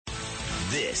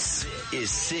This is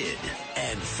Sid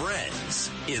and Friends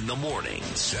in the morning.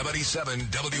 77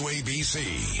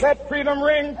 WABC. Let freedom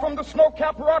ring from the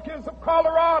snow-capped Rockies of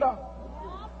Colorado.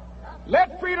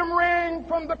 Let freedom ring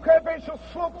from the curvaceous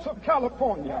slopes of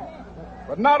California.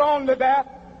 But not only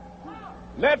that,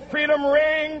 let freedom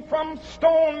ring from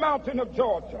Stone Mountain of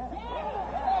Georgia.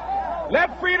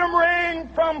 Let freedom ring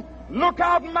from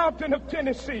Lookout Mountain of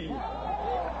Tennessee.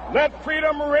 Let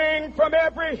freedom ring from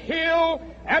every hill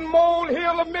and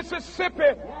molehill of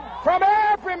Mississippi, from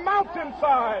every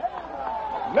mountainside.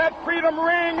 Let freedom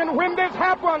ring, and when this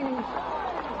happens,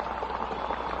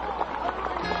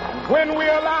 when we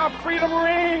allow freedom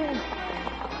ring,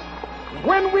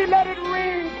 when we let it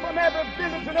ring from every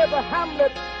village and every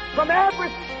hamlet, from every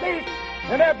state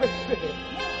and every city,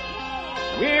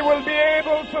 we will be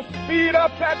able to speed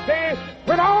up that day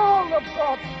when all of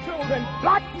God's children,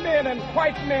 black men and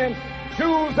white men,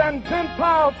 Jews and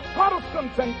Gentiles,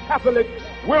 Protestants and Catholics,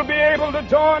 will be able to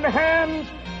join hands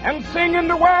and sing in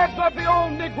the words of the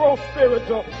old Negro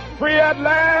spiritual, free at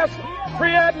last,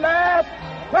 free at last.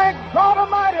 Thank God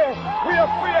Almighty, we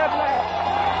are free at last.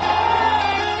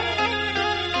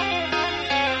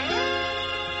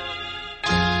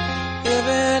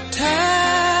 Every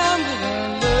time that I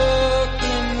look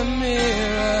in the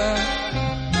mirror,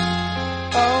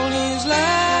 all these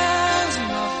lines in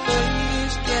my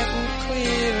face getting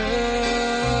clearer.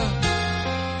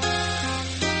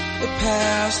 The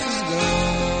past is gone,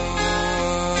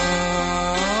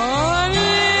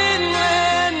 it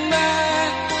went by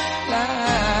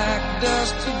like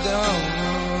dust to dawn.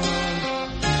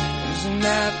 Isn't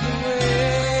that the way?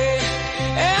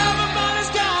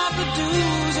 Everybody's got the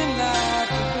dues in life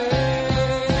to pay.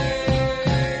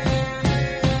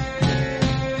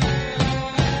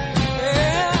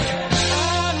 Yeah,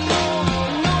 I know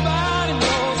nobody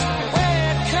knows where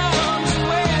it comes and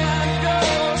where it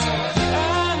goes. I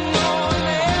know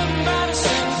everybody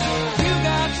says you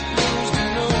got to lose to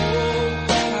know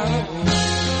how to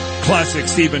win. Classic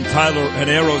Steven Tyler and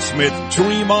Aerosmith,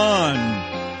 Dream On.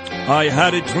 I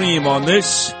had a dream on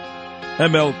this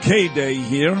MLK Day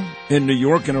here in New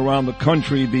York and around the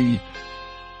country. The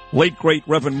late, great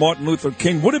Reverend Martin Luther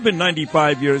King would have been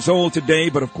 95 years old today,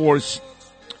 but of course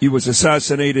he was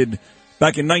assassinated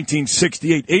back in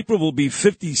 1968. April will be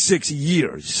 56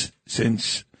 years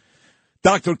since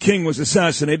Dr. King was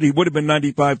assassinated. He would have been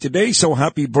 95 today, so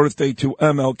happy birthday to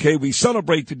MLK. We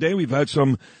celebrate today. We've had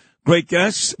some great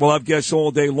guests. We'll have guests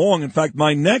all day long. In fact,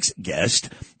 my next guest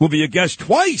will be a guest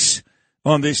twice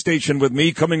on this station with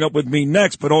me, coming up with me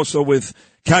next, but also with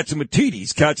Katz and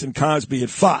Matidis, Katz and Cosby at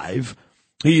 5.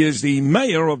 He is the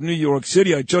mayor of New York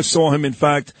City. I just saw him, in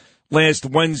fact, last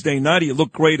Wednesday night. He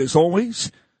looked great as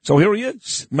always. So here he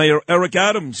is, Mayor Eric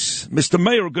Adams. Mr.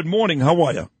 Mayor, good morning. How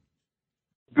are you?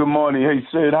 Good morning. Hey,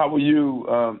 Sid, how are you?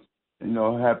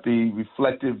 Happy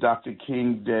reflective Dr.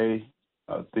 King Day.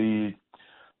 The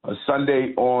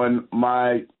Sunday on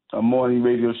my morning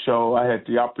radio show, I had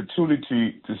the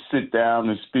opportunity to sit down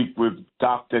and speak with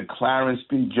Dr. Clarence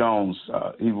B. Jones.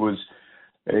 He was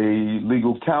a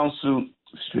legal counsel,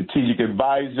 strategic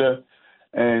advisor,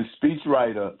 and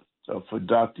speechwriter for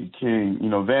Dr. King.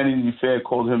 Vanity Fair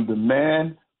called him the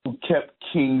man who kept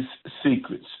King's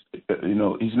secrets.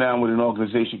 He's now with an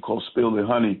organization called Spill the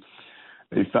Honey,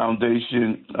 a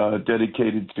foundation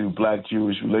dedicated to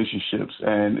black-Jewish relationships.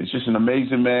 And it's just an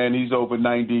amazing man. He's over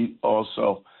 90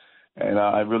 also. And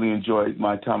I really enjoyed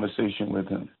my conversation with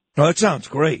him. Oh, that sounds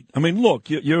great. I mean, look,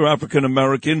 you're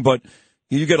African-American, but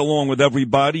you get along with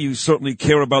everybody. You certainly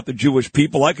care about the Jewish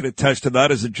people. I could attest to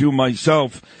that as a Jew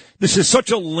myself. This is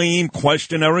such a lame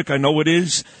question, Eric. I know it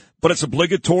is, but it's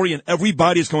obligatory, and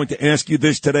everybody is going to ask you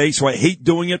this today, so I hate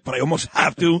doing it, but I almost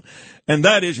have to. And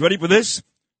that is, ready for this?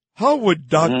 How would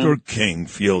Dr. King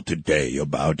feel today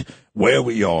about where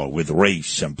we are with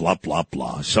race and blah, blah,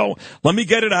 blah? So let me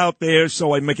get it out there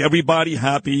so I make everybody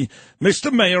happy.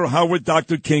 Mr. Mayor, how would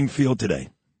Dr. King feel today?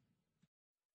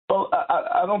 Well,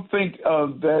 I don't think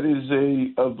that is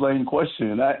a blatant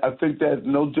question. I think that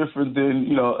no different than,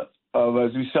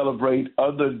 as we celebrate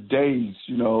other days,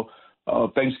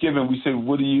 Thanksgiving, we say,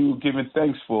 what are you giving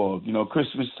thanks for?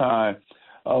 Christmas time.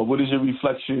 What is your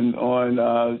reflection on,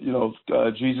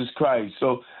 Jesus Christ?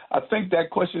 So I think that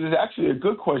question is actually a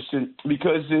good question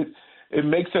because it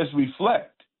makes us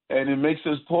reflect and it makes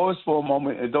us pause for a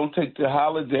moment and don't take the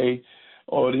holiday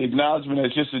or the acknowledgement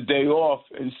as just a day off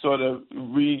and sort of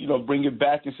bring it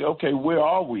back and say, okay, where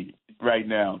are we right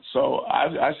now? So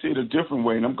I see it a different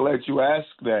way, and I'm glad you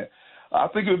asked that. I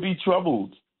think it would be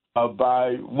troubled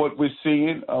by what we're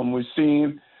seeing. We're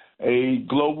seeing a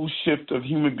global shift of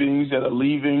human beings that are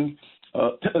leaving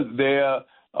their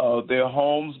their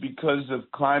homes because of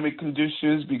climate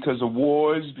conditions, because of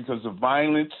wars, because of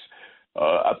violence.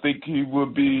 I think he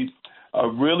would be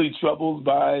really troubled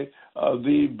by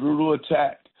the brutal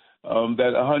attack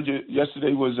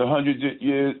yesterday was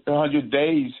 100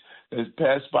 days that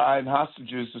passed by and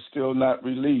hostages are still not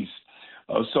released.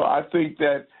 So I think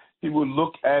that he would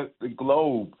look at the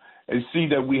globe and see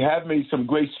that we have made some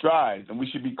great strides, and we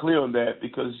should be clear on that,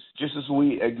 because just as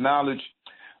we acknowledge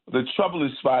the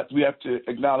troubling spots, we have to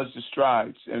acknowledge the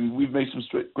strides, and we've made some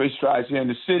great strides here in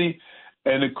the city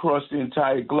and across the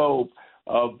entire globe.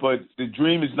 But the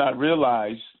dream is not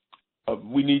realized.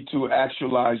 We need to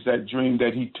actualize that dream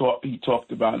that he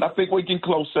talked about, and I think we're getting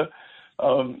closer.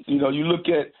 You look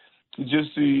at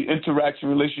just the interaction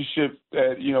relationship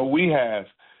that we have.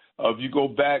 If you go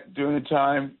back during the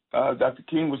time Dr.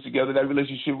 King was together, that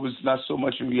relationship was not so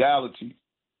much a reality.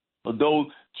 Although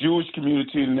Jewish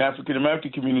community and the African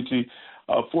American community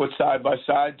fought side by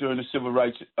side during the civil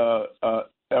rights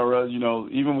era,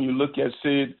 even when you look at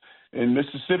Sid in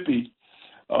Mississippi,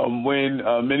 when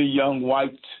many young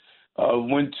whites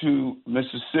went to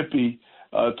Mississippi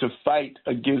to fight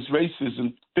against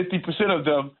racism,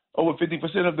 over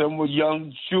 50% of them were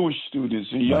young Jewish students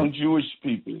and young Jewish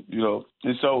people,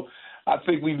 And so I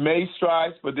think we've made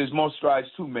strides, but there's more strides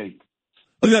to make.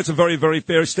 I think that's a very, very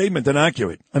fair statement and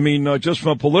accurate. I mean, just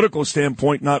from a political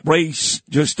standpoint, not race,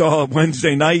 just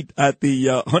Wednesday night at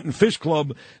the Hunt and Fish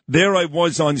Club, there I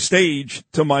was on stage.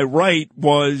 To my right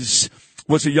was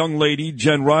a young lady,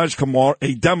 Jen Rajkumar,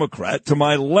 a Democrat. To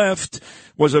my left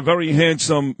was a very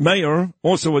handsome mayor,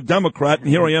 also a Democrat. And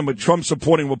here I am, a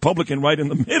Trump-supporting Republican right in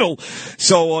the middle.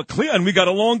 So and we got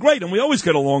along great, and we always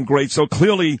get along great. So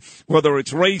clearly, whether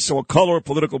it's race or color,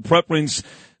 political preference,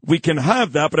 we can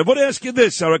have that. But I would ask you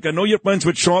this, Eric. I know you're friends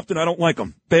with Sharpton. I don't like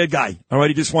him. Bad guy. All right.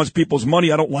 He just wants people's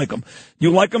money. I don't like him.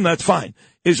 You like him? That's fine.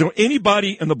 Is there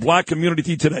anybody in the black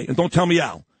community today, and don't tell me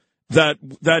Al,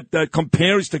 that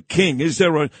compares to King? Is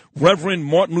there a Reverend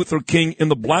Martin Luther King in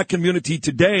the black community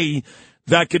today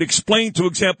that could explain, to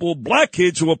example, black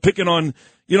kids who are picking on,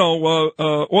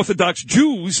 Orthodox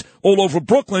Jews all over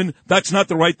Brooklyn, that's not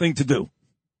the right thing to do?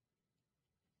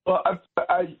 Well,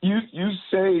 you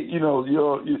say,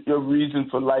 your reason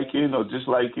for liking or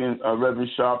disliking Reverend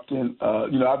Sharpton.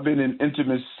 I've been in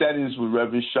intimate settings with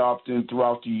Reverend Sharpton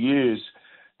throughout the years,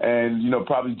 and,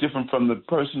 probably different from the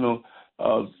personal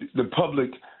the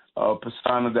public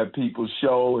persona that people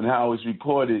show and how it's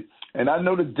reported. And I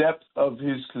know the depth of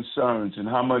his concerns and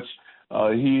how much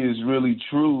he is really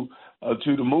true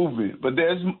to the movement. But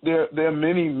there are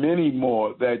many, many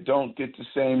more that don't get the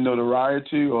same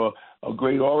notoriety or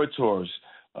great orators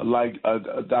like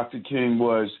Dr. King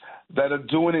was, that are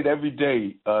doing it every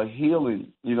day,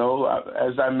 healing.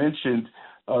 As I mentioned,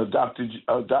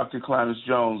 Dr. Clarence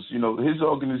Jones, his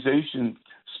organization,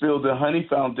 Spill the Honey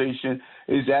Foundation,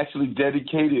 is actually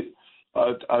dedicated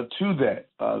to that.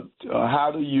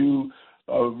 How do you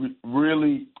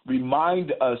really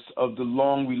remind us of the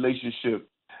long relationship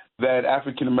that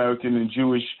African American and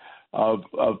Jewish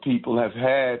people have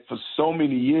had for so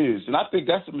many years? And I think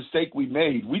that's a mistake we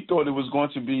made. We thought it was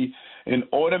going to be an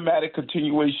automatic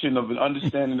continuation of an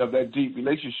understanding of that deep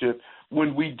relationship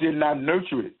when we did not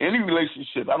nurture it. Any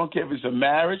relationship, I don't care if it's a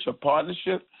marriage, a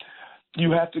partnership,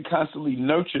 you have to constantly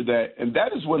nurture that. And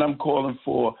that is what I'm calling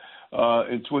for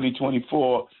in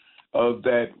 2024,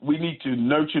 that we need to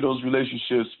nurture those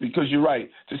relationships, because you're right.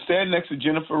 To stand next to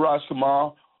Jennifer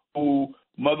Rajkumar, whose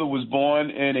mother was born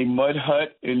in a mud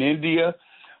hut in India,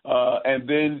 and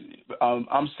then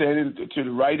I'm standing to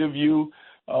the right of you.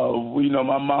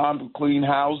 My mom cleaned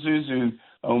houses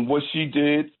and what she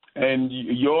did, and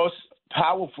your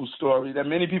powerful story that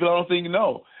many people I don't think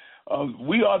know.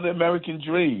 We are the American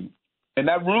dream. And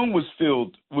that room was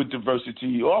filled with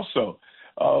diversity also.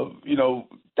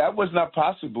 That was not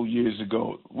possible years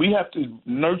ago. We have to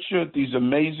nurture these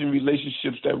amazing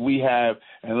relationships that we have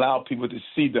and allow people to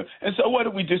see them. And so what do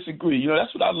we disagree?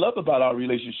 That's what I love about our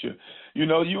relationship. You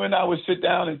and I would sit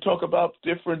down and talk about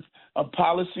different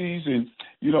policies and,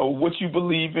 what you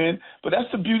believe in. But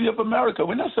that's the beauty of America.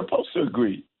 We're not supposed to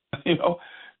agree,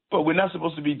 but we're not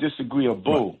supposed to be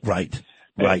disagreeable. Right.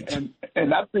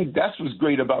 And I think that's what's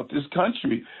great about this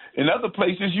country. In other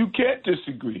places, you can't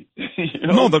disagree.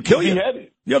 No, they'll kill you.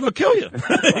 Yeah, they'll kill you.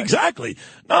 Exactly.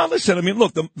 No, listen, I mean,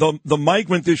 look, the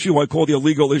migrant issue, I call the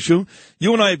illegal issue,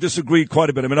 you and I have disagreed quite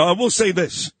a bit. I mean, I will say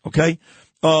this, okay?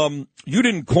 You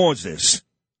didn't cause this.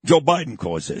 Joe Biden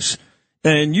caused this.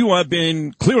 And you have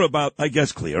been clear,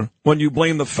 when you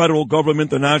blame the federal government,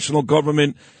 the national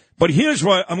government. But here's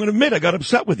why I'm going to admit I got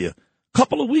upset with you. A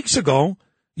couple of weeks ago,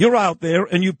 you're out there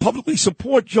and you publicly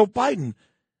support Joe Biden.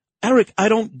 Eric, I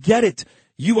don't get it.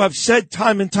 You have said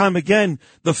time and time again,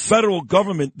 the federal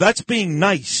government, that's being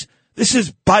nice. This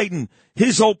is Biden,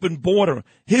 his open border,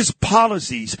 his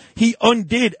policies. He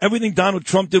undid everything Donald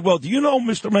Trump did well. Do you know,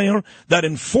 Mr. Mayor, that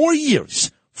in 4 years,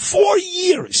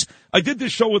 I did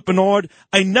this show with Bernard.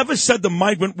 I never said the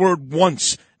migrant word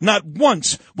once, not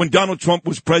once, when Donald Trump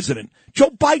was president. Joe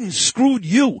Biden screwed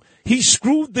you. He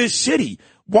screwed this city.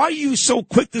 Why are you so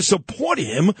quick to support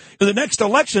him in the next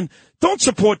election? Don't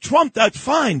support Trump, that's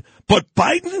fine. But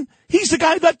Biden, he's the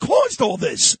guy that caused all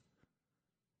this.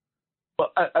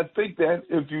 Well, I think that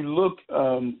if you look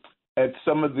at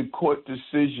some of the court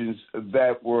decisions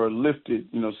that were lifted,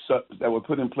 that were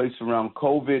put in place around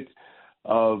COVID,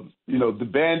 the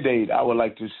Band-Aid, I would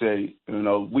like to say,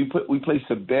 we placed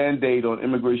a Band-Aid on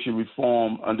immigration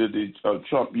reform under the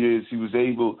Trump years. He was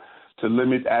able to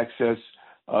limit access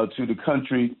to the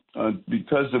country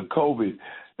because of COVID.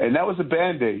 And that was a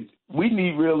Band-Aid. We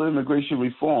need real immigration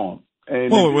reform.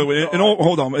 And wait.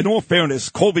 Hold on. In all fairness,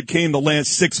 COVID came the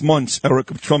last 6 months,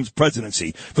 Eric, of Trump's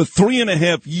presidency. For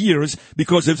 3.5 years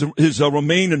because of his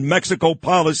Remain in Mexico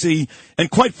policy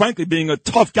and, quite frankly, being a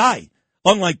tough guy.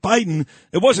 Unlike Biden,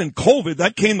 it wasn't COVID.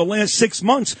 That came the last 6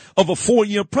 months of a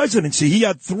 4-year presidency. He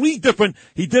had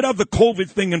he did have the COVID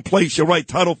thing in place. You're right,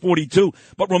 Title 42.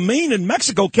 But Remain in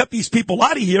Mexico kept these people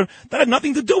out of here that had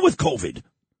nothing to do with COVID.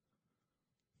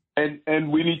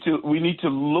 And we need to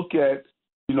look at,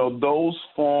 those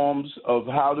forms of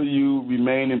how do you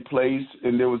remain in place.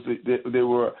 And there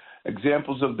were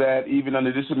examples of that even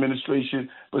under this administration.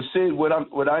 But Sid, what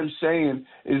I'm saying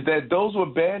is that those were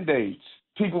Band-Aids.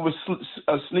 People were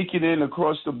sneaking in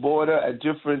across the border at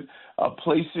different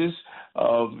places.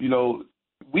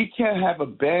 We can't have a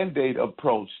Band-Aid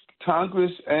approach.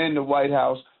 Congress and the White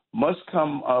House must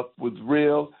come up with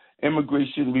real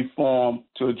immigration reform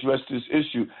to address this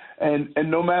issue. And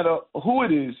no matter who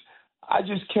it is, I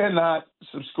just cannot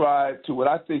subscribe to what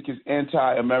I think is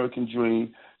anti-American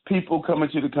dream. People coming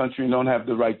to the country and don't have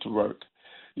the right to work.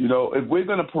 If we're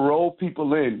going to parole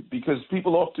people in, because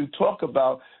people often talk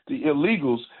about the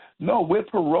illegals, no, we're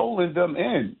paroling them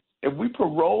in. If we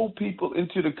parole people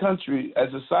into the country as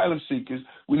asylum seekers,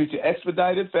 we need to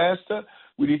expedite it faster.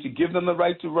 We need to give them the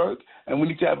right to work, and we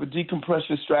need to have a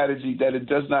decompression strategy that it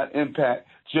does not impact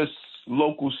just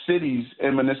local cities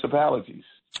and municipalities.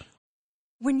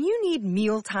 When you need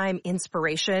mealtime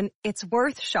inspiration, it's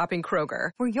worth shopping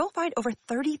Kroger, where you'll find over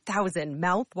 30,000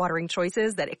 mouth-watering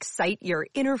choices that excite your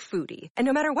inner foodie. And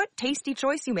no matter what tasty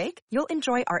choice you make, you'll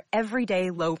enjoy our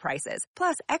everyday low prices,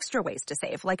 plus extra ways to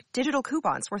save, like digital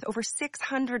coupons worth over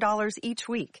 $600 each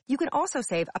week. You can also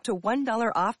save up to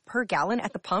 $1 off per gallon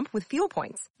at the pump with fuel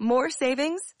points. More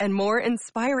savings and more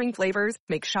inspiring flavors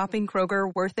make shopping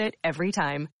Kroger worth it every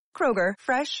time. Kroger,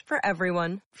 fresh for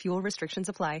everyone. Fuel restrictions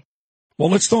apply. Well,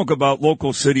 let's talk about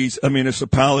local cities and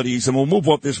municipalities, and we'll move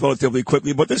off this relatively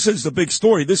quickly. But this is the big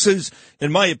story. This is,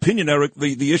 in my opinion, Eric,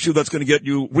 the issue that's going to get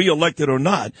you reelected or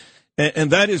not. And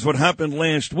that is what happened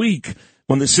last week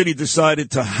when the city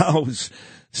decided to house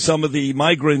some of the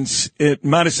migrants at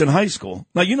Madison High School.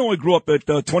 Now, I grew up at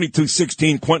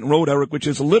 2216 Quentin Road, Eric, which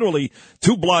is literally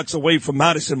 2 blocks away from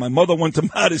Madison. My mother went to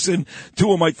Madison.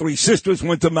 2 of my 3 sisters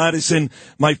went to Madison.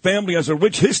 My family has a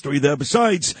rich history there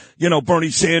besides, Bernie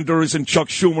Sanders and Chuck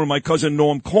Schumer, my cousin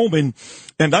Norm Coleman.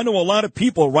 And I know a lot of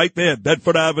people right there,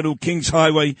 Bedford Avenue, Kings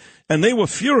Highway, and they were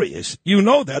furious. You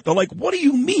know that. They're like, what do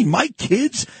you mean? My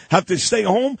kids have to stay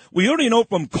home? We already know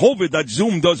from COVID that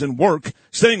Zoom doesn't work.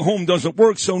 Staying home doesn't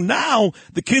work. So now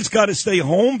the kids got to stay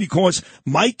home because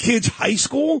my kid's high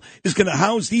school is going to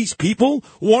house these people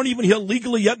who aren't even here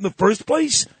legally yet in the first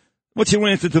place? What's your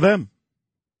answer to them?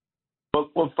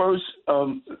 Well, first,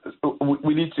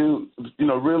 we need to,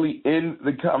 really end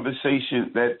the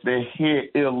conversation that they're here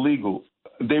illegal.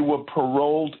 They were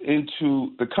paroled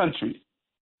into the country.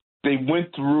 They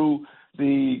went through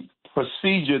the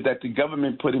procedure that the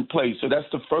government put in place. So that's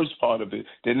the first part of it.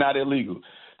 They're not illegal.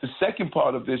 The second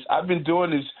part of this, I've been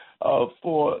doing this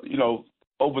for,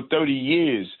 over 30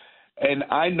 years. And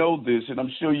I know this, and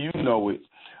I'm sure you know it,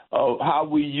 how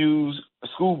we use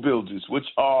school buildings, which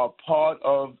are part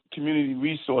of community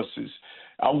resources.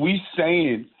 Are we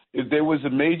saying if there was a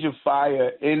major fire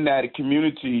in that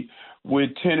community where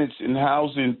tenants and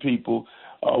housing people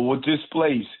were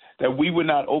displaced, that we would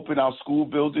not open our school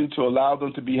building to allow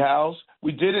them to be housed?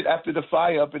 We did it after the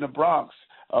fire up in the Bronx.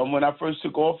 When I first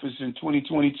took office in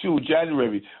 2022,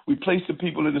 January, we placed the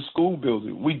people in the school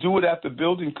building. We do it after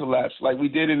building collapse, like we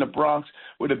did in the Bronx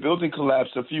where the building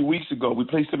collapsed a few weeks ago. We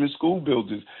placed them in school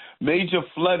buildings. Major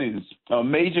floodings,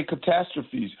 major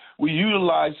catastrophes. we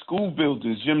utilize school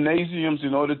buildings, gymnasiums,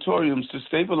 and auditoriums to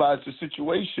stabilize the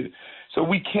situation. So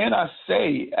we cannot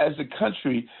say as a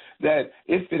country that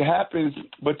if it happens,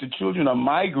 but the children are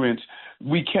migrants,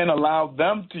 we can allow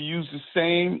them to use the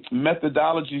same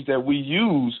methodologies that we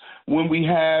use when we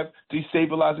have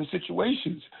destabilizing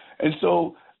situations. And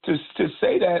so to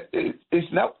say that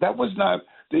that was not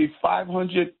the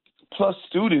 500 plus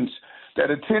students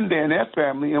that attend there and their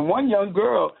family. And one young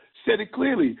girl said it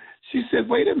clearly. She said,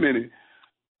 wait a minute,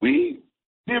 we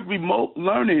did remote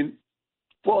learning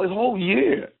for a whole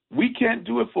year. We can't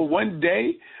do it for one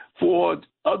day for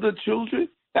other children.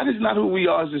 That is not who we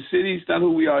are as a city. It's not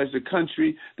who we are as a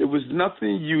country. There was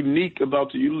nothing unique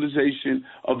about the utilization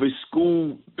of a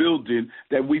school building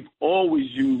that we've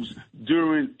always used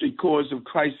during the course of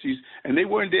crises. And they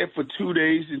weren't there for 2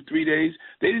 days and 3 days.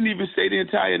 They didn't even stay the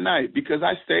entire night because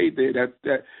I stayed there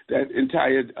that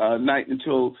entire night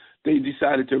until they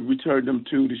decided to return them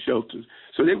to the shelters.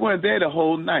 So they weren't there the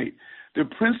whole night. The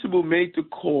principal made the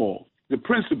call. The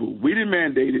principal, we didn't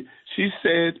mandate it. She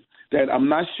said that I'm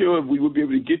not sure if we would be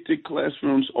able to get the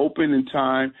classrooms open in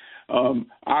time.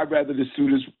 I'd rather the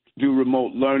students do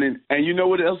remote learning. And you know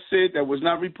what else said that was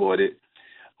not reported?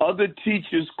 Other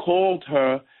teachers called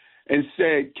her and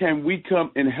said, can we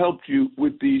come and help you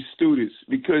with these students?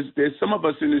 Because there's some of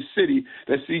us in the city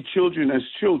that see children as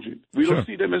children. We don't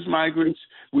see them as migrants.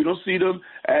 We don't see them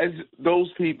as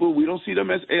those people. We don't see them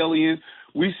as aliens.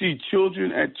 We see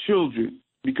children as children.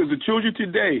 Because the children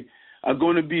today are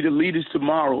going to be the leaders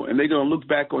tomorrow, and they're going to look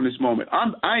back on this moment.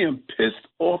 I am pissed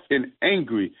off and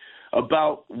angry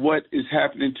about what is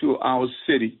happening to our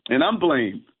city, and I'm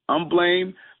blamed. I'm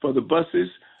blamed for the buses.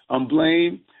 I'm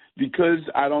blamed because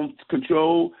I don't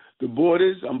control the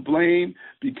borders. I'm blamed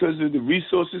because of the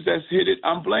resources that's hit it.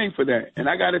 I'm blamed for that, and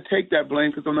I got to take that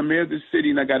blame because I'm the mayor of this city,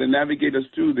 and I got to navigate us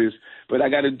through this. But I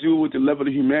got to do it with the level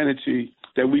of humanity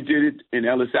that we did it in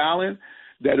Ellis Island,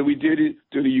 that we did it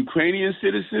to the Ukrainian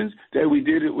citizens, that we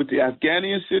did it with the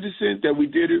Afghanian citizens, that we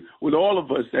did it with all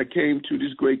of us that came to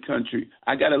this great country.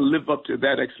 I got to live up to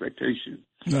that expectation.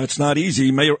 That's not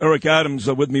easy. Mayor Eric Adams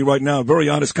with me right now. Very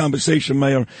honest conversation,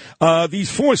 Mayor. These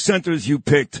 4 centers you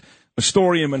picked,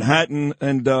 Astoria, Manhattan,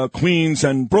 and Queens,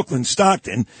 and Brooklyn,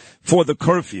 Stockton, for the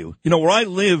curfew. You know, where I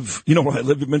live, you've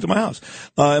been to my house,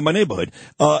 in my neighborhood.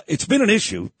 It's been an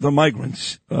issue, the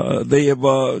migrants.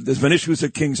 There's been issues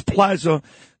at Kings Plaza.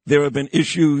 There have been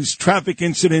issues, traffic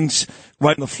incidents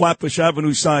right on the Flatbush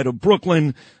Avenue side of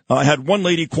Brooklyn. I had one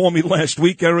lady call me last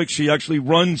week, Eric. She actually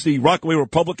runs the Rockaway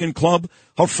Republican Club.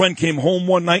 Her friend came home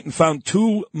one night and found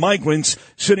 2 migrants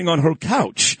sitting on her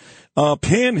couch.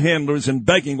 Panhandlers and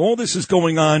begging. All this is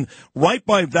going on right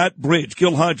by that bridge,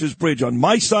 Gil Hodges Bridge, on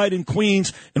my side in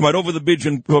Queens and right over the bridge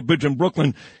in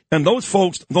Brooklyn. And those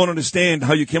folks don't understand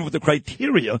how you came up with the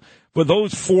criteria for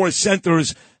those 4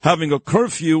 centers having a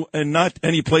curfew and not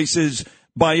any places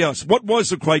by us. What was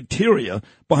the criteria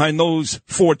behind those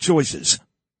 4 choices?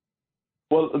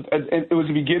 Well, it was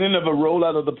the beginning of a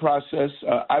rollout of the process.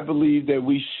 I believe that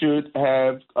we should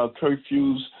have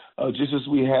curfews just as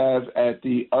we have at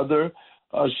the other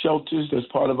shelters. That's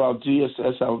part of our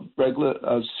DSS, our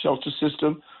regular shelter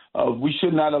system. We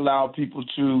should not allow people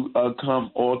to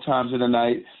come all times of the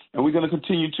night, and we're going to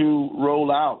continue to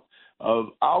roll out.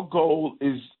 Our goal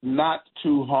is not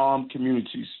to harm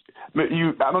communities.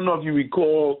 I don't know if you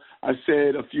recall, I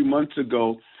said a few months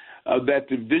ago that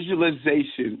the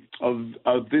visualization of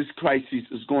this crisis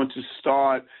is going to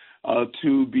start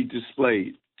to be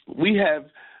displayed. We have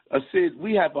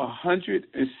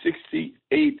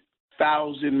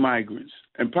 168,000 migrants,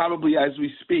 and probably as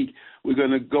we speak, we're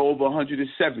going to go over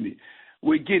 170.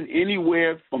 We're getting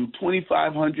anywhere from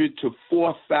 2,500 to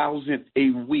 4,000 a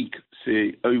week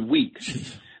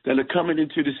that are coming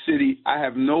into the city. I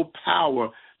have no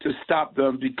power to stop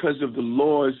them because of the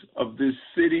laws of this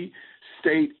city,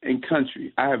 state, and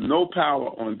country. I have no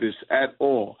power on this at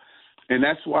all, and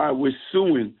that's why we're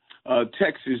suing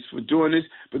Texas for doing this,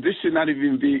 but this should not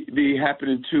even be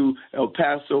happening to El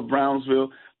Paso,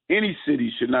 Brownsville. Any city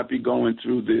should not be going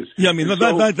through this. Yeah, I mean,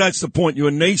 that's the point. You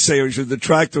naysayers, your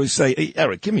detractors say, hey,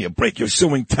 Eric, give me a break. You're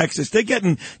suing Texas. They're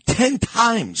getting 10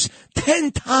 times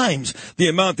the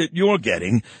amount that you're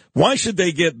getting. Why should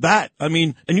they get that? I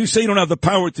mean, and you say you don't have the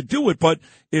power to do it, but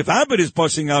if Abbott is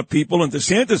busing out people and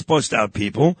DeSantis busts out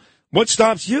people, what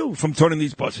stops you from turning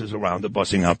these buses around and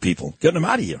busing out people, getting them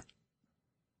out of here?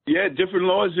 Yeah, different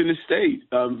laws in the state,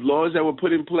 laws that were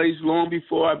put in place long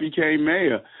before I became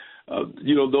mayor.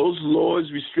 Those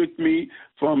laws restrict me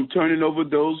from turning over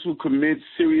those who commit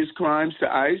serious crimes to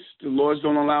ICE. The laws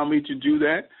don't allow me to do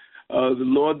that. The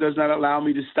law does not allow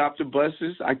me to stop the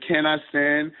buses. I cannot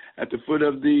stand at the foot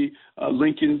of the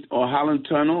Lincoln or Holland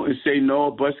Tunnel and say, no,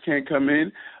 a bus can't come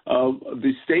in.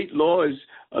 The state laws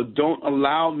don't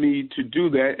allow me to do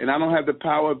that, and I don't have the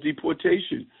power of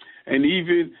deportation. And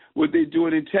even what they're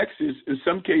doing in Texas, in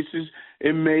some cases,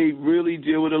 it may really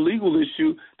deal with a legal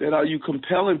issue that are you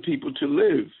compelling people to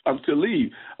leave.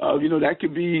 That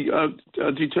could be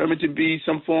determined to be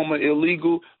some form of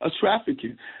illegal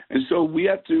trafficking. And so we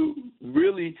have to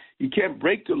really, you can't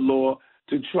break the law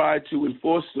to try to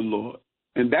enforce the law.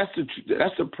 And that's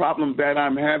the problem that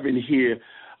I'm having here.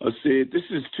 Said this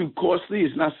is too costly.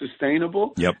 It's not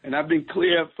sustainable. Yep. And I've been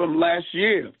clear from last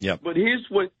year. Yep. But here's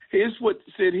what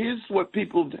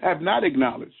people have not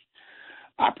acknowledged.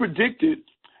 I predicted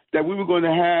that we were going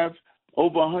to have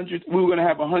over 100. We were going to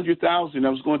have 100,000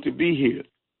 that was going to be here.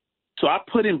 So I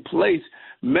put in place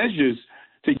measures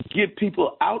to get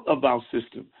people out of our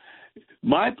system.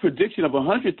 My prediction of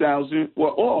 100,000 were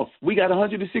off. We got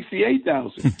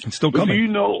 168,000. It's still coming. But do you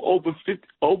know over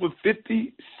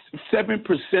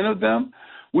 57% of them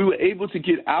we were able to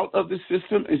get out of the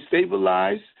system and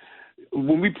stabilize?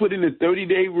 When we put in the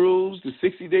 30-day rules, the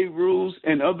 60-day rules,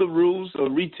 and other rules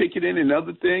of reticketing and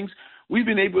other things, we've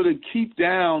been able to keep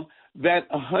down that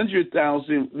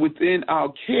 100,000 within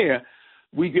our care.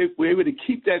 We're able to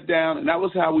keep that down, and that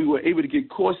was how we were able to get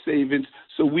cost savings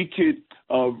so we could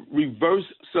reverse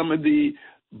some of the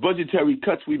budgetary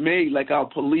cuts we made, like our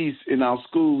police and our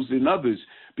schools and others,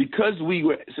 because we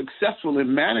were successful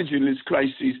in managing this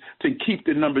crisis to keep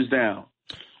the numbers down.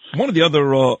 One of the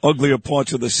other uglier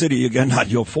parts of the city, again, not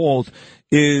your fault,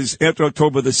 is after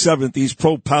October the 7th, these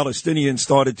pro-Palestinians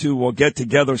started to get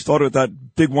together, started with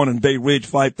that big one in Bay Ridge,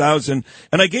 5,000.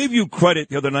 And I gave you credit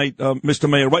the other night, Mr.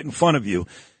 Mayor, right in front of you.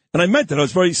 And I meant it. I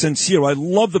was very sincere. I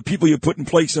love the people you put in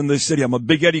place in this city. I'm a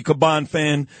big Eddie Caban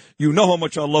fan. You know how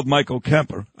much I love Michael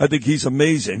Kemper. I think he's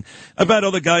amazing. I've had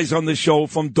other guys on the show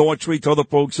from Daughtry to other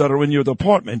folks that are in your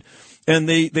department. And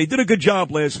they did a good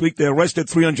job last week. They arrested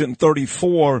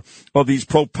 334 of these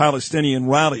pro-Palestinian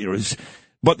ralliers.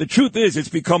 But the truth is, it's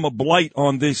become a blight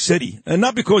on this city. And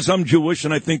not because I'm Jewish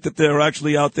and I think that they're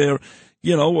actually out there,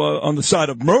 on the side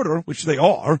of murder, which they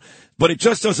are, but it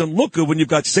just doesn't look good when you've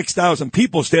got 6,000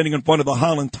 people standing in front of the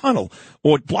Holland Tunnel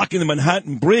or blocking the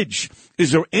Manhattan Bridge.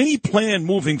 Is there any plan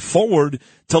moving forward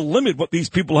to limit what these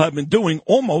people have been doing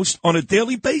almost on a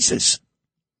daily basis?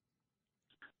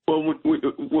 Well,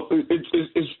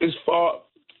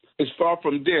 it's far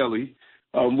from daily.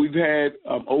 We've had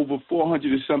over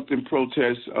 400 and something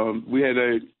protests. We had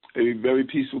a very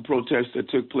peaceful protest that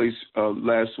took place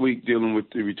last week dealing with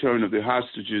the return of the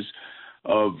hostages.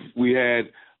 We had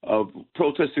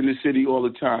protests in the city all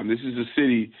the time. This is a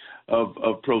city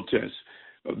of protests.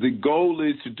 The goal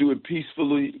is to do it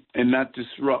peacefully and not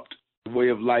disrupt the way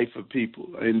of life of people.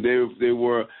 And there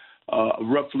were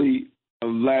roughly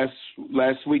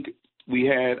last week we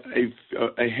had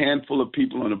a handful of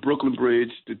people on the Brooklyn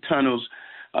Bridge, the tunnels.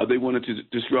 They wanted to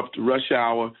disrupt the rush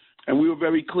hour. And we were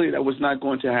very clear that was not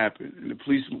going to happen. And the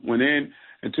police went in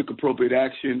and took appropriate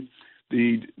action.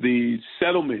 The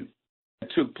settlement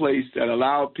that took place that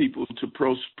allowed people to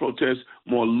protest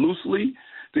more loosely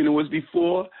than it was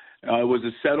before was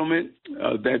a settlement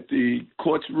that the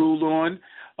courts ruled on,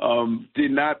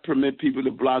 did not permit people to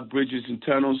block bridges and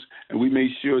tunnels, and we made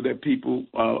sure that people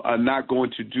are not going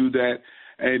to do that.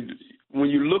 And when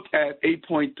you look at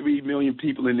 8.3 million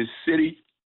people in this city,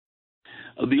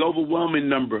 the overwhelming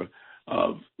number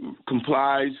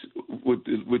complies with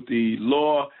the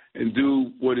law and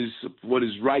do what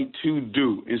is right to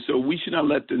do. And so we should not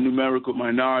let the numerical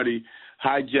minority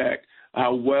hijack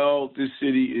how well this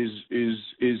city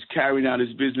is carrying out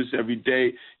its business every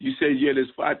day. You said, there's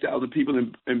 5,000 people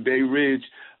in Bay Ridge.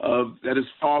 That is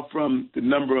far from the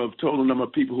total number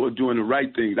of people who are doing the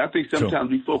right thing. I think sometimes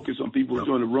we focus on people who are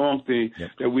doing the wrong thing,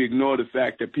 that we ignore the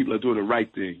fact that people are doing the right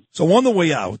thing. So on the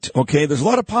way out, okay, there's a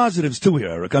lot of positives too here,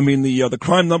 Eric. I mean, the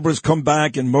crime numbers come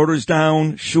back and murders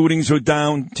down, shootings are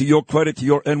down. To your credit, to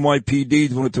your NYPD,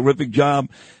 doing a terrific job.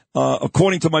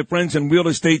 According to my friends in real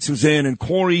estate, Suzanne and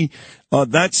Corey,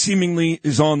 that seemingly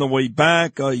is on the way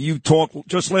back. You talked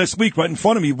just last week right in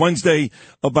front of me Wednesday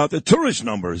about the tourist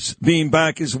numbers being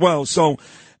back as well. So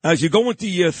as you go into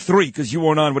year 3, because you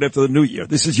weren't on right after the new year,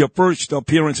 this is your first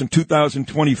appearance in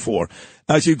 2024.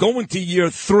 As you go into year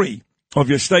 3 of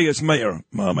your stay as mayor,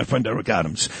 my friend Eric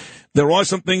Adams, there are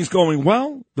some things going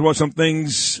well. There are some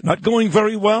things not going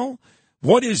very well.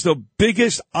 What is the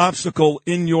biggest obstacle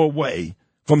in your way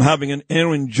from having an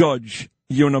Aaron Judge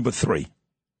year number 3?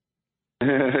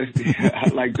 I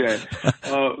like that.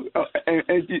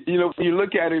 And when you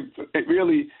look at it,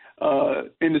 really,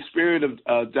 in the spirit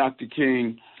of Dr.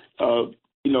 King,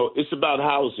 it's about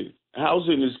housing.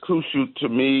 Housing is crucial to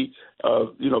me.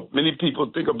 Many people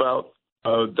think about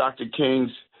Dr.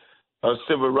 King's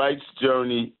civil rights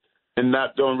journey and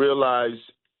don't realize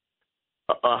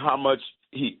how much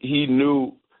he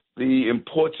knew the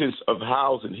importance of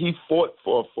housing. He fought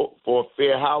for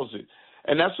fair housing,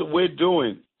 and that's what we're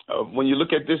doing. When you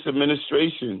look at this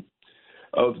administration,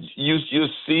 you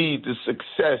see the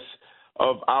success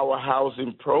of our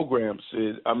housing programs.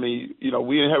 I mean,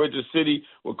 we inherited a city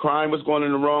where crime was going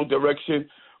in the wrong direction,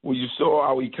 where you saw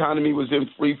our economy was in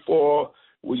free fall,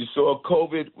 where you saw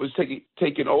COVID was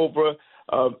taking over.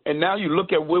 And now you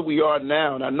look at where we are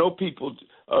now, and I know people,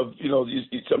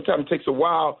 sometimes it takes a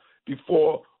while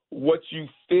before what you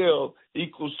feel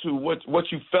equals to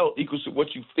what you felt equals to what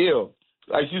you feel.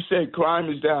 Like you said, crime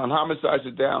is down, homicides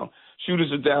are down,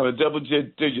 shooters are down, a double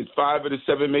digits. 5 of the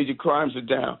 7 major crimes are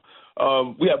down.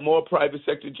 We have more private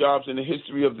sector jobs in the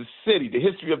history of the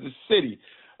city.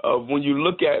 When you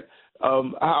look at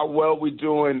how well we're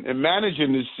doing in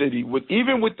managing this city,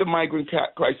 even with the migrant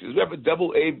crisis, we have a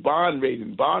AA bond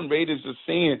rating. Bond raters are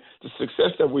seeing the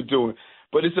success that we're doing.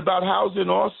 But it's about housing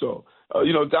also.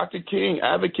 Dr. King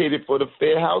advocated for the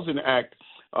Fair Housing Act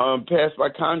passed by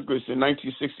Congress in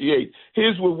 1968.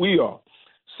 Here's where we are.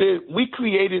 We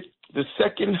created the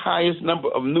second highest number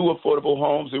of new affordable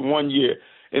homes in 1 year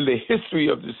in the history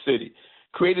of the city,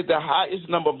 created the highest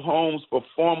number of homes for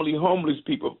formerly homeless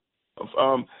people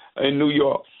in New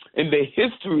York in the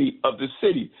history of the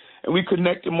city. And we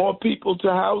connected more people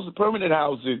to permanent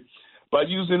housing by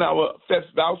using our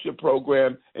FEPS voucher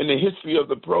program in the history of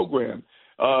the program.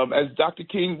 As Dr.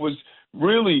 King was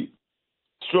really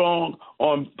strong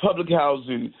on public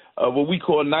housing, what we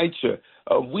call NYCHA.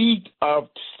 We are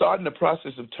starting the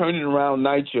process of turning around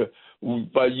NYCHA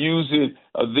by using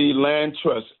the land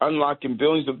trust, unlocking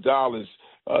billions of dollars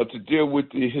to deal with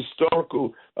the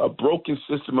historical broken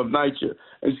system of NYCHA.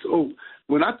 And so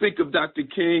when I think of Dr.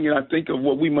 King and I think of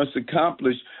what we must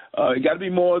accomplish, it got to be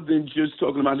more than just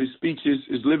talking about his speeches,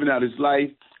 is living out his life,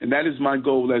 and that is my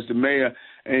goal as the mayor.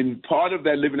 And part of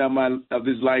that living out of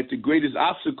his life, the greatest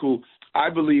obstacle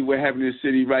I believe we're having in the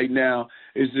city right now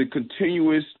is the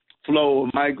continuous flow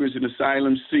of migrants and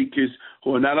asylum seekers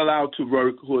who are not allowed to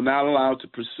work, who are not allowed to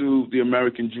pursue the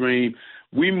American dream.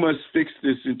 We must fix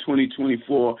this in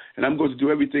 2024, and I'm going to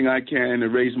do everything I can to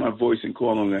raise my voice and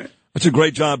call on that. That's a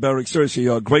great job, Eric. Seriously,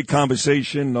 a great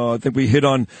conversation. I think we hit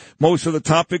on most of the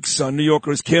topics New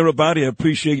Yorkers care about. I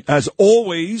appreciate, as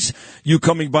always, you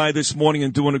coming by this morning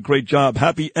and doing a great job.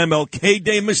 Happy MLK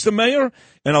Day, Mr. Mayor,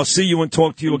 and I'll see you and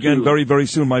talk to you again very, very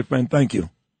soon, my friend. Thank you.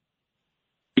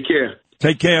 Take care.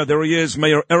 Take care. There he is,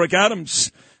 Mayor Eric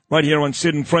Adams, right here on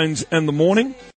Sid and Friends in the Morning.